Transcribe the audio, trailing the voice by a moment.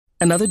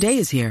Another day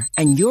is here,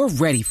 and you're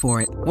ready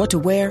for it. What to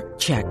wear?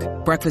 Check.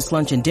 Breakfast,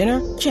 lunch, and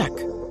dinner? Check.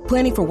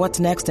 Planning for what's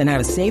next and how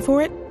to save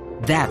for it?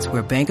 That's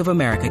where Bank of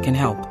America can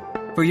help.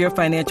 For your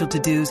financial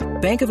to-dos,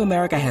 Bank of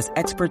America has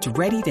experts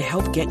ready to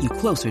help get you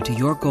closer to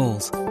your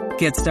goals.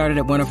 Get started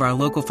at one of our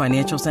local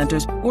financial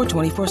centers or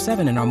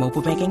 24/7 in our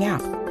mobile banking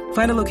app.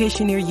 Find a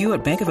location near you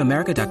at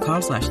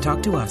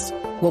bankofamerica.com/talktous.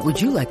 What would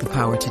you like the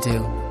power to do?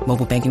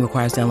 Mobile banking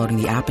requires downloading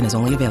the app and is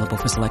only available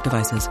for select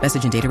devices.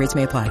 Message and data rates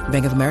may apply.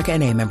 Bank of America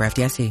N.A., member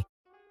FDIC.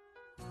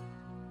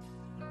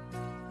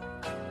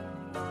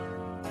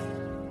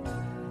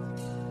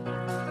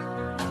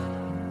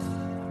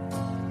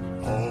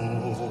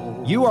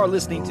 You are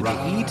listening to the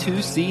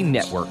E2C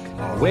Network,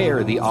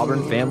 where the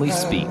Auburn family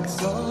speaks.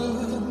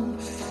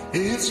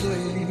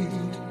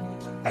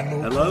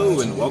 Hello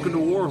and welcome to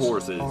War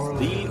Horses,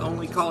 the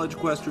only college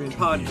equestrian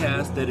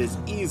podcast that is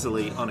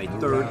easily on a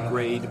third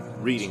grade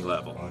reading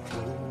level.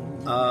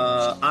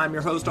 I'm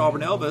your host,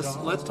 Auburn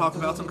Elvis. Let's talk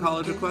about some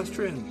college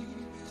equestrian.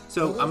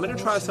 So I'm going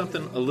to try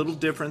something a little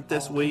different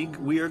this week.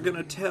 We are going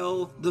to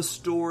tell the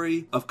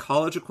story of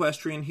college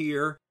equestrian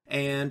here,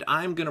 and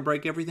I'm going to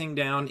break everything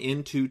down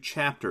into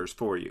chapters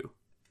for you.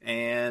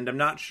 And I'm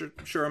not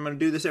sure I'm going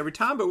to do this every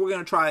time, but we're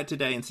going to try it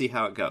today and see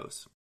how it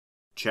goes.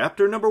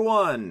 Chapter number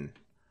 1,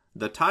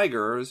 The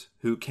Tigers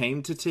Who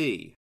Came to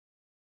Tea.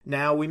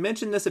 Now, we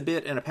mentioned this a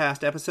bit in a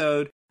past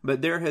episode,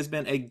 but there has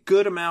been a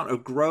good amount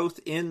of growth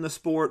in the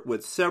sport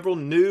with several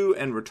new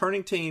and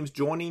returning teams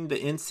joining the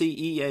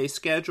NCEA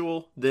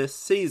schedule this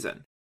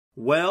season.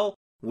 Well,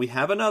 we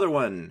have another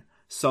one.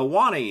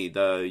 Sewanee,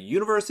 the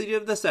University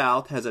of the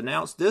South, has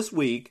announced this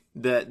week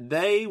that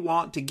they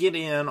want to get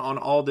in on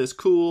all this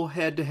cool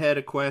head-to-head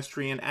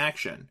equestrian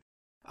action.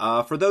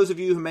 For those of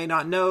you who may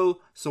not know,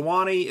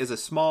 Sewanee is a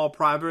small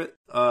private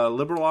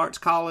liberal arts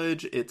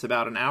college. It's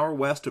about an hour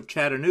west of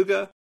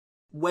Chattanooga.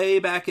 Way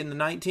back in the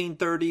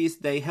 1930s,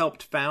 they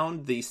helped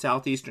found the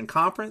Southeastern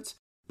Conference,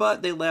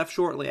 but they left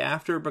shortly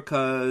after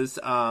because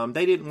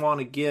they didn't want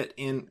to get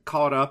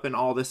caught up in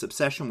all this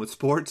obsession with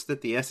sports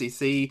that the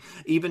SEC,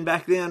 even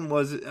back then,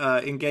 was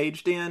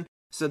engaged in.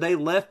 So they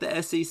left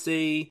the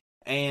SEC,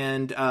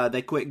 and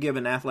they quit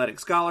giving athletic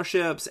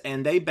scholarships,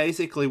 and they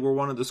basically were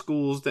one of the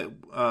schools that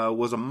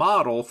was a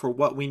model for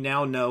what we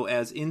now know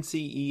as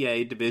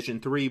NCEA Division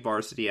III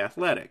varsity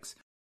athletics.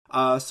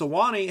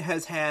 Sewanee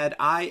has had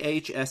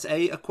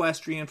IHSA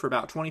equestrian for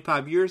about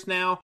 25 years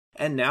now,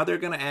 and now they're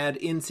going to add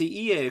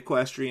NCEA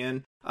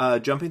equestrian,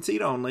 jumping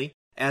seat only,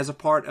 as a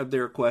part of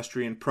their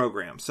equestrian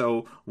program.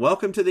 So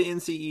welcome to the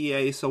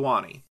NCEA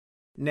Sewanee.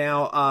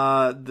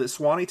 Now, the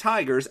Sewanee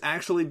Tigers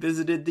actually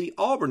visited the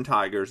Auburn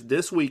Tigers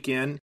this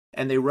weekend,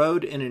 and they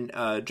rode in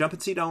a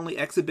jumping seat only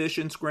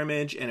exhibition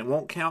scrimmage, and it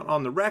won't count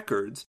on the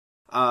records.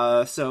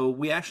 So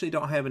we actually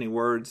don't have any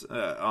words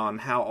on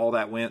how all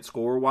that went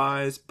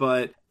score-wise,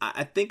 but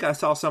I think I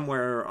saw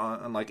somewhere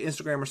on like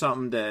Instagram or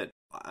something that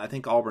I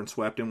think Auburn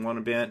swept in one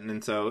event,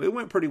 and so it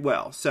went pretty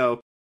well.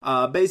 So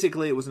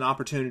basically it was an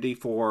opportunity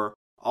for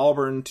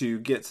Auburn to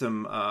get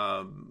some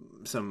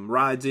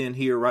rides in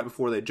here right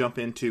before they jump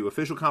into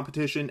official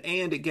competition,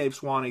 and it gave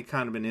Sewanee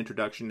kind of an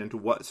introduction into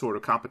what sort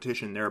of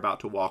competition they're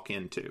about to walk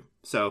into.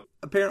 So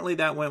apparently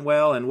that went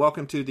well, and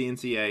welcome to the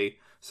NCAA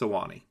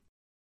Sewanee.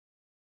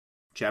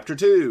 Chapter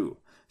 2,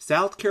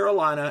 South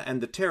Carolina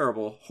and the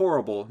terrible,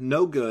 horrible,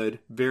 no good,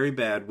 very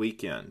bad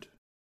weekend.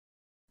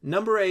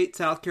 Number 8,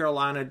 South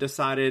Carolina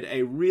decided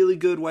a really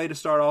good way to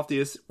start off the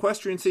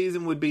equestrian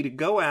season would be to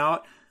go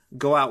out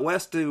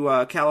west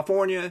to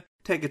California,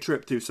 take a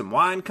trip through some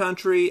wine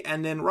country,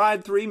 and then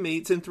ride 3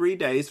 meets in 3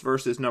 days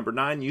versus number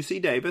 9,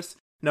 UC Davis,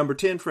 number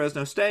 10,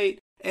 Fresno State,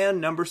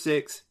 and number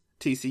 6,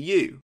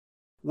 TCU.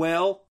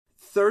 Well,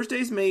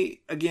 Thursday's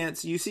meet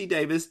against UC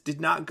Davis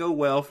did not go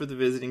well for the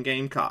visiting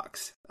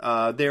Gamecocks.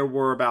 There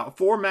were about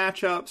 4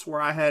 matchups where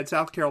I had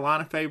South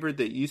Carolina favored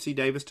that UC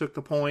Davis took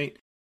the point.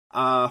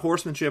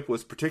 Horsemanship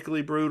was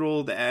particularly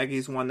brutal. The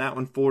Aggies won that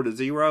one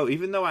 4-0,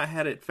 even though I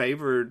had it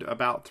favored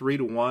about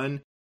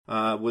 3-1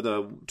 with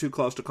a too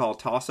close to call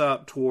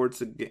toss-up towards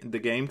the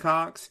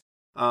Gamecocks.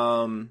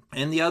 And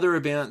the other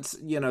events,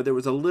 there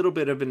was a little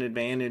bit of an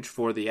advantage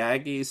for the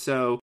Aggies.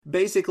 So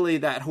basically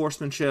that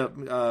horsemanship,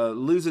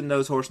 losing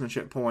those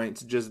horsemanship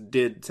points just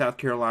did South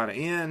Carolina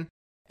in.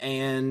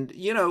 And,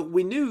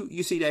 we knew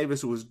UC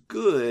Davis was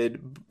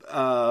good,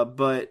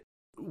 but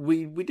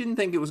we didn't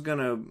think it was going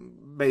to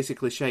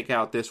basically shake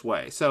out this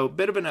way. So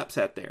bit of an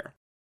upset there.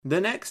 The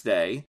next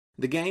day,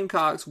 the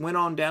Gamecocks went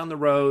on down the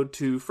road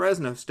to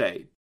Fresno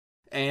State.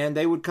 And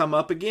they would come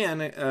up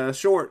again,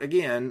 short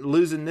again,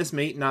 losing this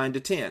meet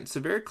 9-10. So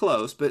very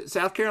close, but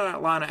South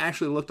Carolina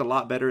actually looked a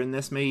lot better in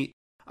this meet.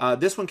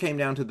 This one came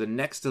down to the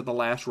next to the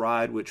last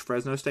ride, which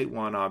Fresno State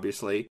won,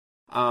 obviously.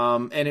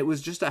 And it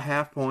was just a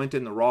half point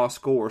in the raw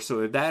score.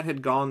 So if that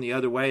had gone the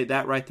other way,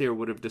 that right there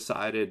would have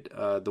decided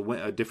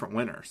a different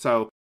winner.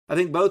 So I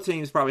think both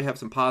teams probably have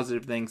some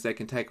positive things they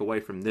can take away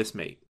from this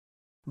meet.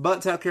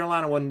 But South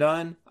Carolina wasn't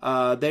done.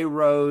 They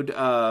rode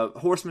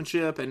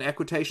horsemanship and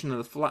equitation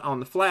on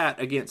the flat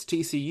against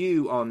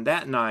TCU on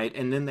that night,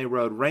 and then they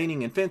rode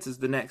reining and fences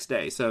the next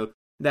day. So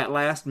that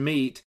last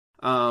meet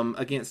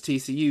against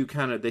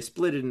TCU, they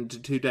split it into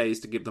 2 days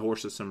to give the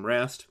horses some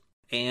rest.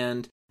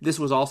 And this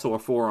was also a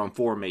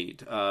 4-on-4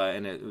 meet.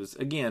 And it was,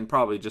 again,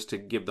 probably just to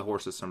give the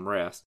horses some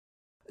rest.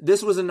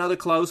 This was another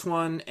close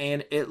one,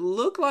 and it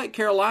looked like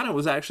Carolina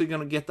was actually going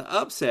to get the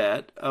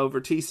upset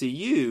over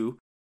TCU,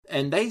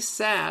 and they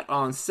sat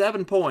on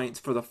 7 points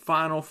for the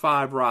final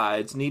 5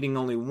 rides, needing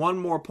only 1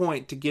 more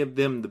point to give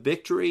them the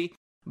victory,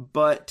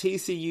 but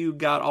TCU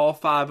got all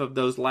 5 of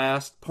those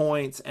last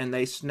points, and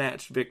they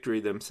snatched victory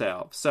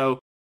themselves. So,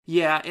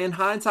 yeah, in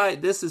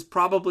hindsight, this is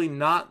probably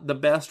not the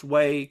best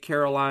way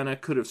Carolina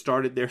could have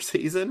started their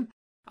season.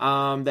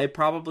 They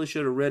probably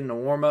should have ridden a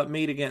warm-up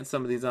meet against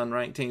some of these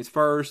unranked teams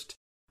first.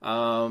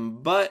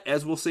 But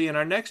as we'll see in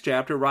our next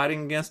chapter,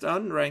 riding against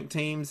unranked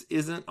teams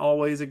isn't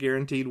always a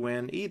guaranteed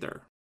win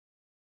either.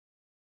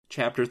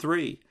 Chapter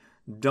 3,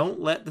 Don't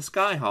Let the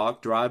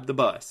Skyhawk Drive the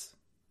Bus.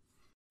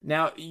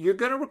 Now, you're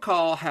going to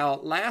recall how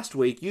last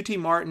week UT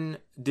Martin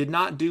did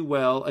not do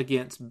well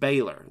against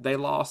Baylor. They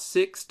lost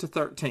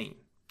 6-13,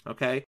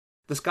 okay?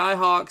 The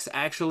Skyhawks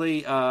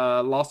actually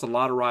lost a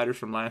lot of riders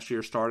from last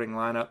year's starting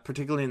lineup,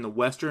 particularly in the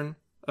Western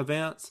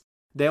events.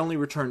 They only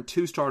returned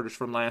 2 starters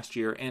from last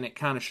year, and it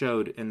kind of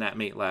showed in that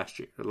meet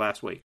last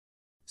week.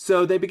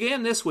 So they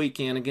began this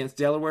weekend against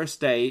Delaware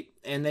State,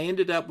 and they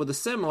ended up with a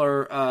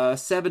similar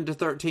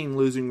 7-13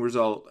 losing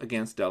result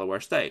against Delaware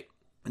State.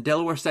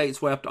 Delaware State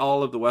swept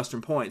all of the Western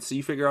points, so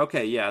you figure,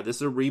 okay, yeah, this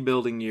is a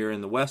rebuilding year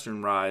in the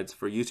Western rides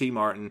for UT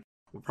Martin.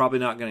 We're probably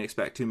not going to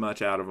expect too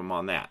much out of them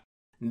on that.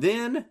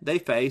 Then they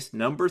faced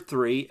number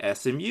 3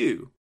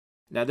 SMU.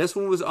 Now, this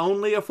one was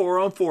only a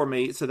 4-on-4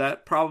 meet, so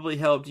that probably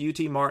helped UT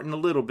Martin a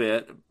little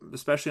bit,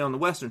 especially on the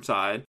western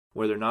side,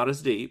 where they're not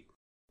as deep.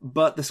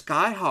 But the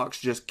Skyhawks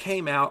just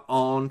came out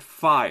on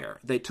fire.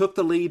 They took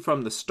the lead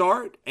from the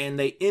start, and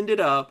they ended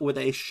up with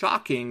a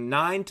shocking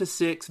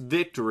 9-6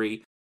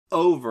 victory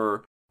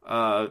over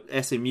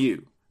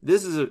SMU.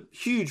 This is a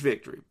huge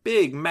victory.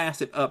 Big,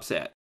 massive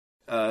upset.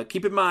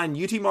 Keep in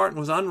mind, UT Martin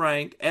was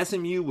unranked,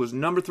 SMU was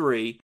number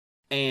 3,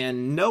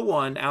 and no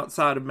one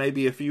outside of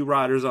maybe a few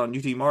riders on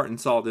UT Martin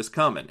saw this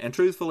coming. And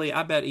truthfully,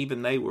 I bet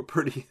even they were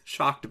pretty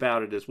shocked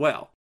about it as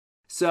well.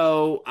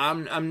 So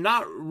I'm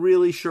not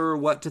really sure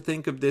what to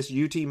think of this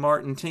UT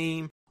Martin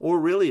team, or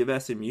really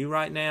of SMU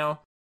right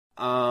now.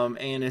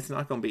 And it's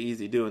not going to be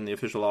easy doing the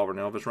official Auburn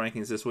Elvis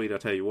rankings this week, I'll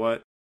tell you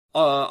what.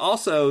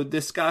 Also,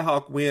 this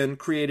Skyhawk win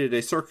created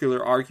a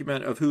circular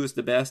argument of who is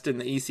the best in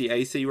the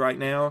ECAC right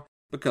now,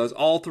 because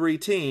all 3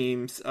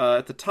 teams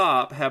at the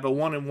top have a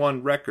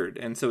 1-1 record,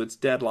 and so it's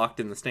deadlocked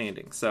in the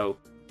standings. So,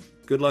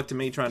 good luck to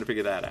me trying to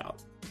figure that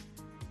out.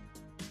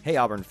 Hey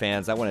Auburn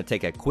fans, I want to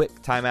take a quick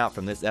timeout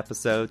from this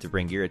episode to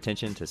bring your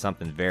attention to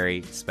something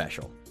very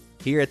special.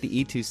 Here at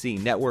the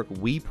E2C Network,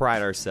 we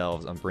pride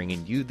ourselves on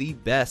bringing you the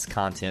best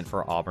content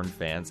for Auburn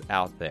fans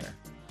out there.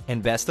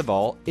 And best of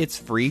all, it's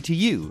free to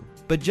you.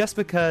 But just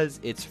because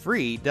it's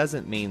free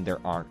doesn't mean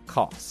there aren't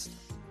costs,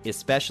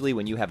 especially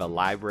when you have a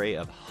library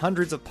of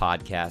hundreds of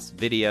podcasts,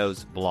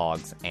 videos,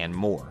 blogs, and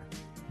more.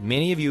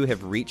 Many of you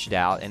have reached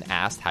out and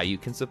asked how you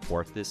can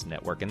support this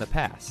network in the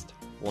past.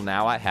 Well,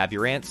 now I have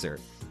your answer.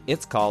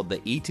 It's called the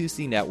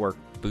E2C Network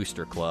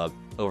Booster Club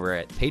over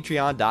at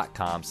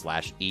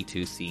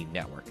patreon.com/E2C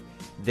Network.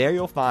 There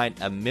you'll find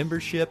a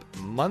membership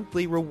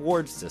monthly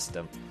reward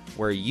system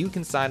where you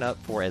can sign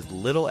up for as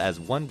little as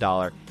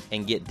 $1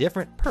 and get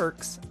different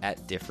perks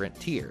at different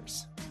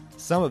tiers.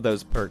 Some of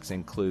those perks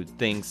include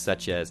things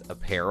such as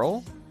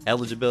apparel,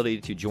 eligibility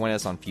to join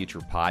us on future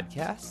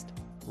podcasts,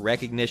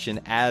 recognition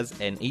as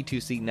an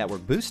E2C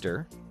Network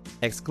booster,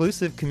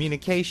 exclusive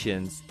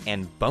communications,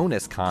 and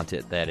bonus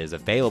content that is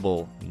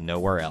available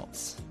nowhere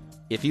else.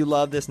 If you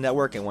love this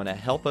network and want to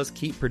help us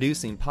keep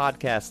producing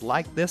podcasts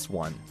like this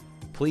one,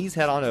 please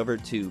head on over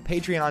to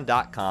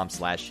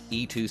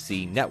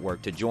patreon.com/E2C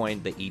Network to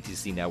join the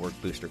E2C Network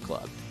Booster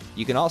Club.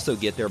 You can also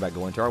get there by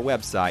going to our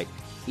website,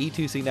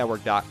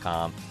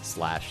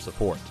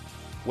 e2cnetwork.com/support.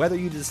 Whether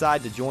you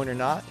decide to join or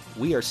not,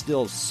 we are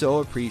still so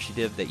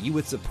appreciative that you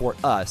would support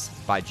us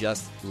by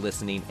just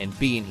listening and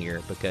being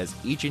here, because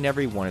each and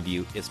every one of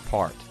you is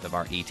part of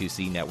our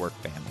E2C Network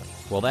family.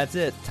 Well, that's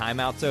it.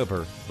 Timeout's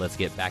over. Let's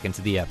get back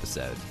into the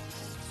episode.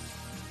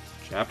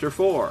 Chapter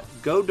 4,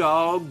 Go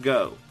Dog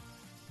Go.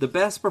 The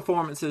best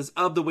performances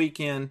of the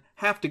weekend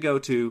have to go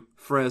to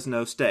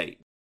Fresno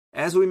State.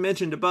 As we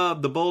mentioned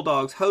above, the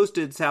Bulldogs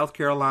hosted South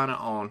Carolina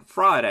on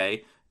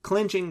Friday,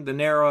 clinching the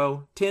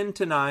narrow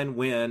 10-9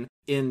 win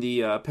in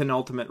the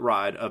penultimate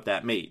ride of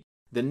that meet.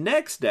 The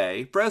next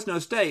day, Fresno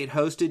State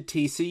hosted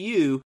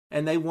TCU,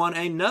 and they won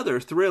another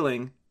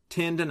thrilling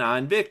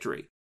 10-9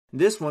 victory.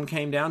 This one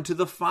came down to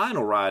the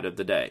final ride of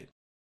the day.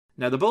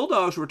 Now, the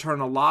Bulldogs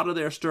return a lot of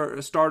their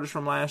starters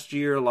from last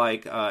year,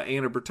 like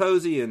Anna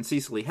Bertozzi and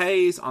Cecily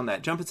Hayes on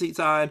that jumping seat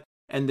side,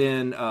 and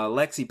then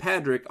Lexi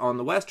Padrick on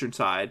the western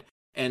side,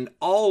 and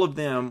all of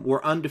them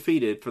were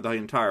undefeated for the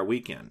entire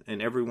weekend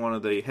in every one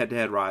of the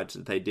head-to-head rides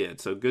that they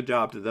did. So good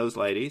job to those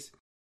ladies.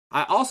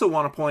 I also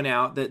want to point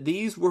out that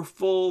these were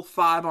full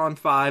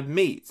 5-on-5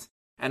 meets,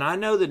 And I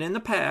know that in the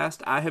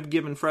past, I have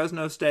given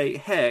Fresno State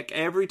heck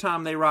every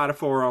time they ride a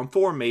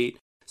 4-on-4 meet,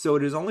 so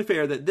it is only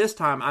fair that this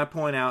time I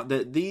point out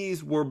that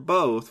these were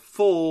both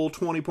full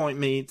 20-point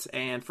meets,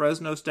 and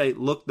Fresno State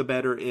looked the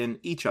better in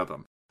each of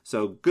them.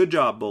 So good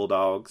job,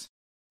 Bulldogs.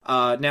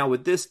 Now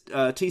with this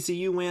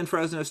TCU win,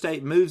 Fresno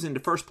State moves into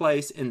first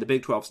place in the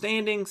Big 12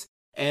 standings,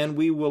 and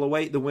we will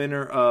await the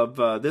winner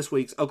of this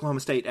week's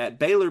Oklahoma State at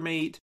Baylor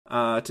meet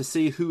to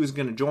see who is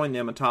going to join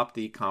them atop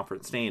the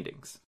conference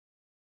standings.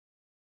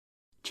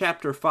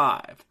 Chapter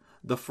 5,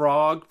 The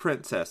Frog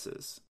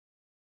Princesses.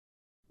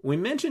 We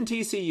mentioned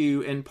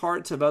TCU in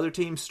parts of other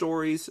teams'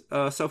 stories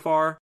so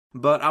far,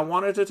 but I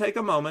wanted to take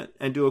a moment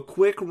and do a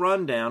quick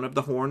rundown of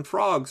the Horned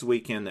Frogs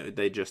weekend that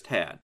they just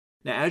had.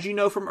 Now, as you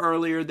know from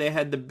earlier, they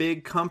had the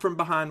big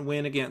come-from-behind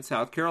win against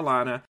South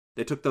Carolina.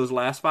 They took those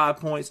last 5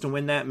 points to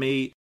win that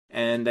meet,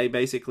 and they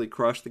basically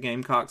crushed the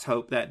Gamecocks'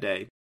 hope that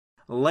day.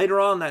 Later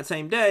on that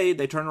same day,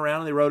 they turned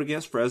around and they rode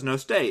against Fresno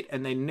State,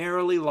 and they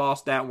narrowly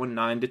lost that one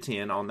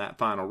 9-10 on that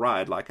final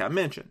ride, like I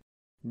mentioned.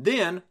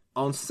 Then,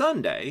 on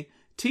Sunday,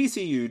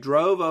 TCU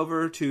drove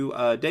over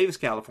to Davis,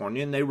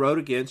 California, and they rode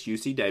against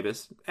UC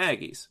Davis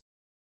Aggies.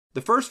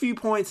 The first few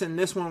points in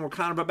this one were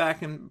kind of a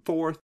back and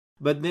forth,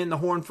 but then the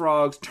Horned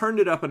Frogs turned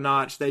it up a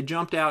notch. They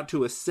jumped out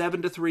to a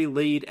 7-3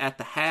 lead at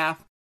the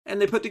half,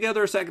 and they put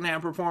together a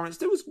second-half performance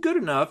that was good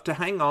enough to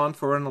hang on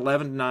for an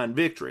 11-9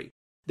 victory.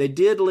 They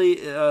did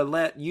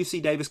let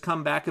UC Davis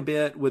come back a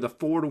bit with a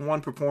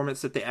 4-1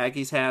 performance that the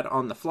Aggies had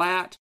on the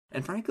flat.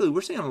 And frankly,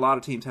 we're seeing a lot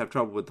of teams have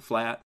trouble with the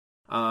flat.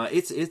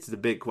 It's the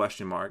big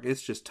question mark.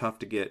 It's just tough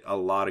to get a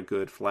lot of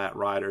good flat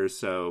riders.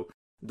 So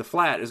the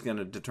flat is going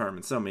to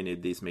determine so many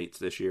of these meets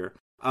this year.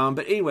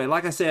 But anyway,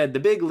 like I said, the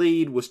big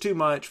lead was too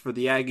much for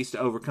the Aggies to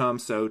overcome.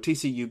 So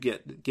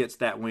TCU gets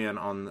that win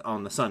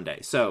on the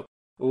Sunday. So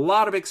a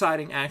lot of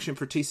exciting action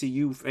for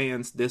TCU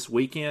fans this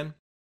weekend.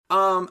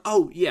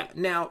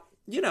 Now,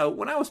 you know,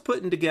 when I was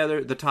putting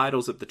together the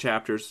titles of the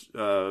chapters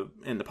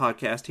in the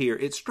podcast here,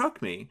 it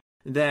struck me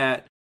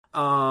that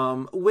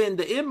when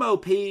the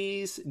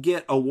MOPs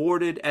get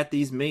awarded at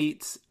these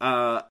meets,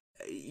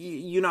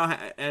 you know,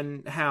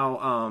 and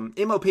how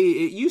MOP,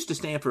 it used to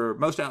stand for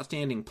Most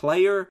Outstanding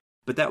Player,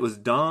 but that was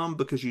dumb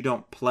because you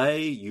don't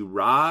play, you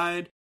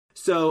ride.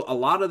 So a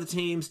lot of the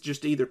teams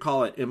just either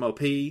call it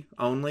MOP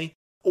only,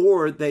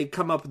 or they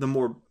come up with a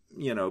more,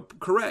 you know,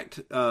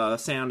 correct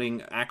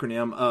sounding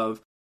acronym of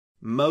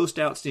Most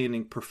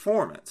Outstanding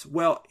Performance.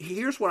 Well,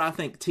 here's what I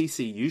think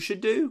TCU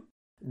should do.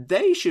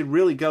 They should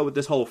really go with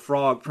this whole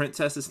Frog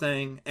Princesses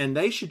thing, and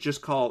they should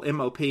just call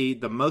MOP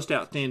the Most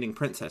Outstanding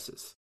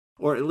Princesses,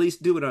 or at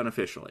least do it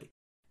unofficially.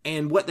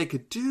 And what they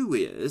could do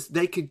is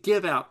they could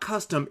give out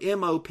custom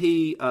MOP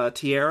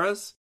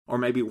tiaras, or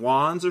maybe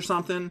wands or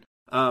something,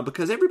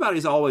 because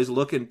everybody's always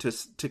looking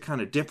to kind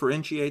of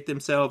differentiate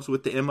themselves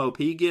with the MOP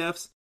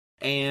gifts.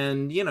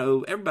 And, you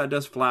know, everybody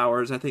does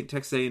flowers. I think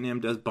Texas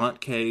A&M does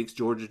bundt cakes.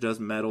 Georgia does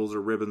medals or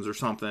ribbons or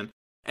something.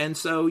 And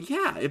so,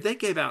 yeah, if they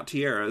gave out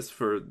tiaras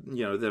for,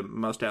 you know, the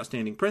Most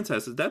Outstanding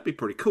Princesses, that'd be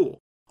pretty cool.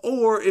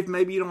 Or if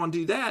maybe you don't want to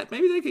do that,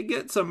 maybe they could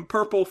get some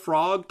purple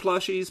frog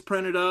plushies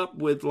printed up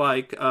with,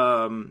 like,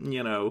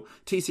 you know,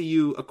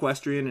 TCU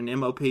Equestrian and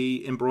MOP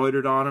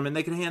embroidered on them, and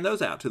they can hand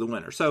those out to the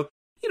winner. So,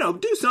 you know,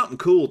 do something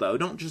cool, though.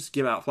 Don't just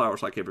give out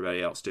flowers like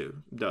everybody else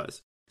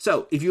does.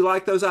 So, if you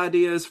like those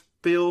ideas,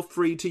 feel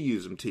free to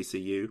use them,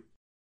 TCU.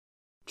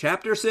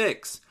 Chapter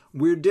 6,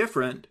 We're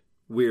Different,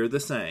 We're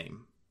the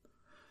Same.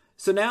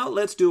 So now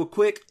let's do a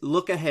quick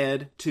look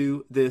ahead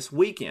to this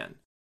weekend.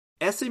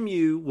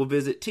 SMU will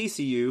visit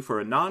TCU for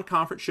a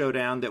non-conference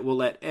showdown that will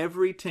let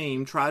every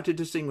team try to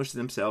distinguish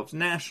themselves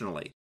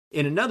nationally.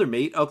 In another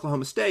meet,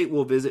 Oklahoma State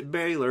will visit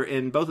Baylor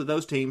in both of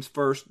those teams'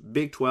 first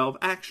Big 12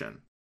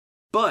 action.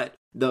 But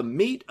the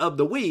meet of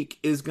the week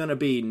is going to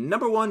be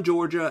number 1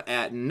 Georgia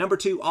at number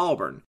 2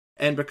 Auburn.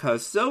 And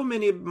because so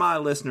many of my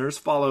listeners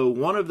follow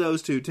one of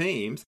those two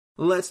teams,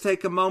 let's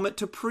take a moment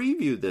to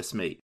preview this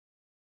meet.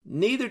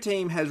 Neither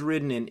team has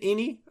ridden in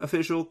any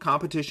official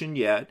competition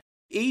yet.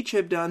 Each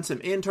have done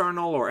some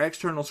internal or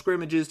external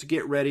scrimmages to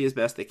get ready as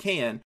best they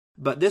can,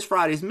 but this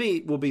Friday's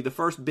meet will be the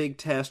first big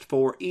test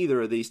for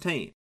either of these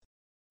teams.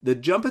 The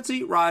jump and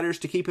seat riders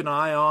to keep an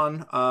eye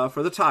on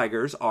for the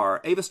Tigers are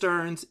Ava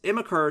Stearns,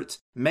 Emma Kurtz,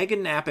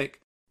 Megan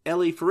Napick,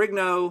 Ellie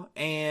Ferrigno,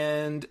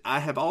 and I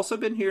have also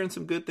been hearing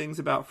some good things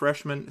about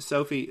freshman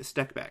Sophie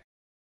Steckbeck.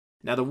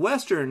 Now the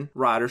Western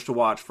riders to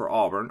watch for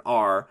Auburn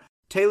are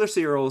Taylor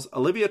Searles,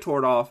 Olivia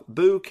Tordoff,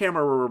 Boo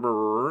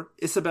Kammerer,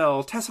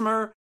 Isabel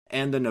Tessimer,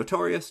 and the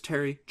notorious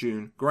Terry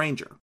June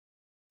Granger.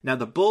 Now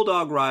the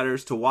Bulldog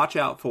riders to watch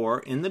out for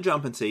in the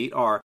jumping seat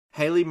are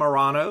Haley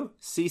Morano,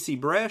 Cece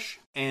Bresch,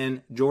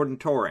 and Jordan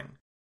Toring.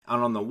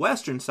 And on the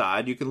Western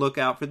side, you can look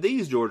out for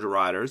these Georgia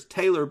riders: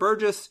 Taylor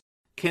Burgess,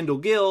 Kendall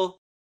Gill,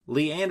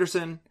 Lee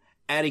Anderson,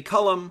 Addie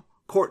Cullum,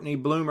 Courtney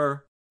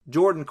Bloomer,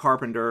 Jordan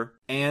Carpenter,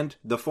 and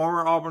the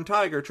former Auburn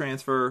Tiger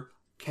transfer,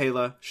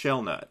 Kayla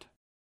Shellnut.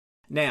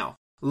 Now,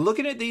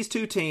 looking at these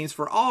two teams,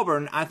 for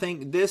Auburn, I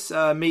think this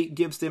meet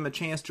gives them a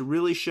chance to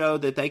really show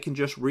that they can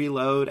just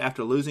reload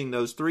after losing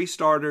those 3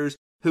 starters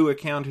who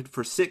accounted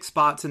for 6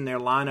 spots in their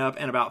lineup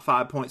and about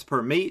 5 points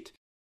per meet.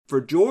 For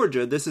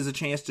Georgia, this is a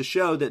chance to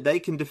show that they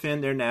can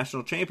defend their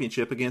national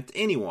championship against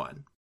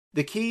anyone.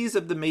 The keys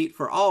of the meet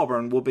for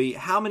Auburn will be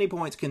how many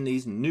points can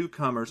these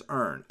newcomers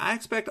earn. I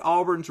expect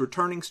Auburn's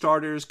returning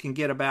starters can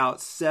get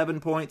about 7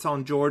 points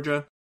on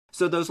Georgia.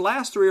 So those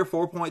last 3 or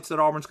 4 points that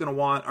Auburn's going to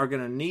want are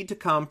going to need to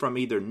come from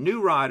either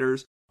new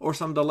riders or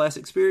some of the less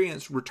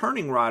experienced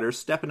returning riders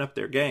stepping up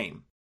their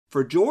game.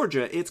 For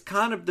Georgia, it's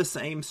kind of the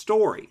same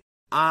story.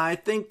 I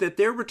think that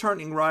their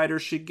returning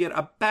riders should get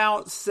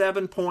about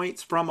 7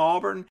 points from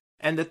Auburn,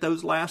 and that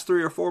those last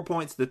 3 or 4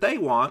 points that they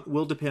want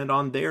will depend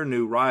on their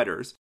new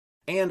riders,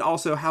 and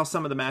also how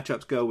some of the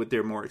matchups go with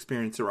their more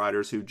experienced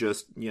riders who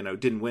just,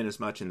 didn't win as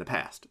much in the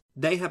past.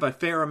 They have a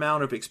fair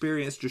amount of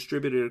experience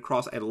distributed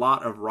across a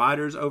lot of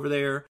riders over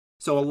there,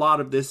 so a lot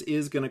of this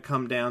is going to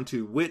come down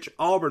to which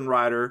Auburn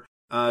rider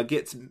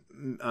gets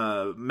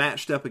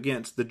matched up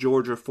against the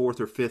Georgia 4th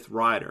or 5th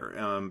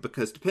rider,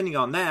 because depending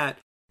on that,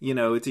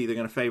 it's either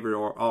going to favor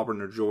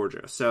Auburn or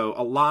Georgia. So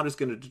a lot is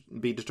going to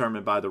be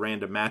determined by the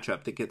random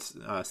matchup that gets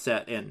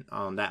set in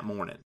on that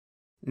morning.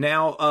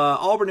 Now,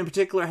 Auburn in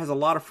particular has a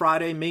lot of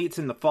Friday meets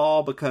in the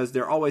fall because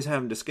they're always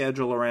having to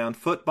schedule around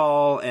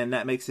football, and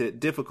that makes it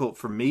difficult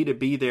for me to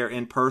be there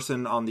in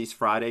person on these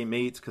Friday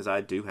meets because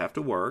I do have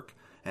to work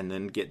and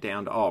then get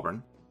down to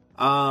Auburn.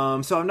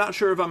 So I'm not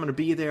sure if I'm going to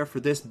be there for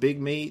this big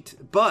meet,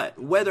 but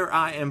whether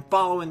I am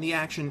following the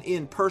action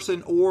in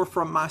person or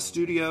from my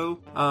studio,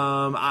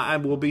 I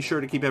will be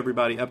sure to keep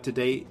everybody up to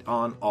date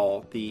on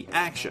all the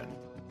action.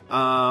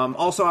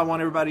 Also, I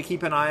want everybody to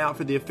keep an eye out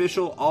for the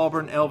official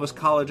Auburn Elvis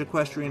College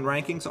Equestrian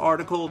Rankings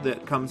article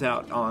that comes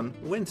out on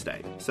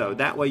Wednesday. So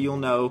that way you'll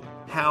know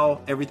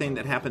how everything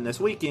that happened this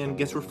weekend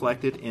gets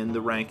reflected in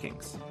the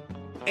rankings.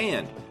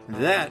 And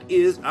that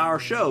is our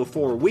show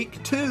for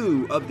week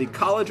 2 of the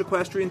college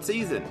equestrian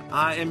season.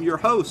 I am your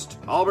host,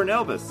 Auburn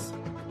Elvis.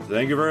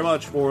 Thank you very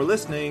much for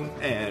listening,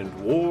 and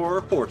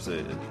war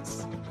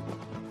horses.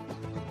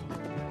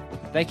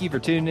 Thank you for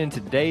tuning in to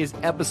today's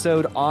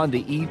episode on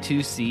the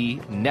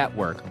E2C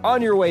Network.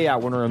 On your way out, I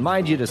want to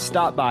remind you to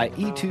stop by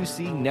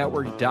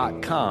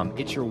e2cnetwork.com.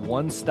 It's your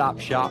one-stop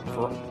shop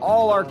for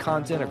all our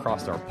content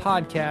across our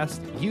podcast,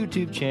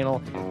 YouTube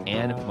channel,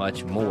 and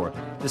much more.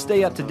 To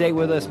stay up to date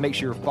with us, make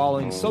sure you're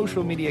following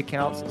social media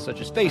accounts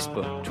such as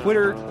Facebook,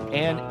 Twitter,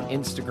 and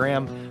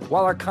Instagram.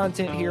 While our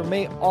content here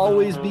may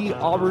always be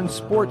Auburn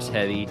sports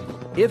heavy,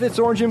 if it's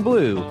orange and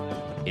blue,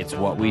 it's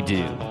what we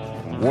do.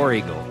 War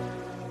Eagle.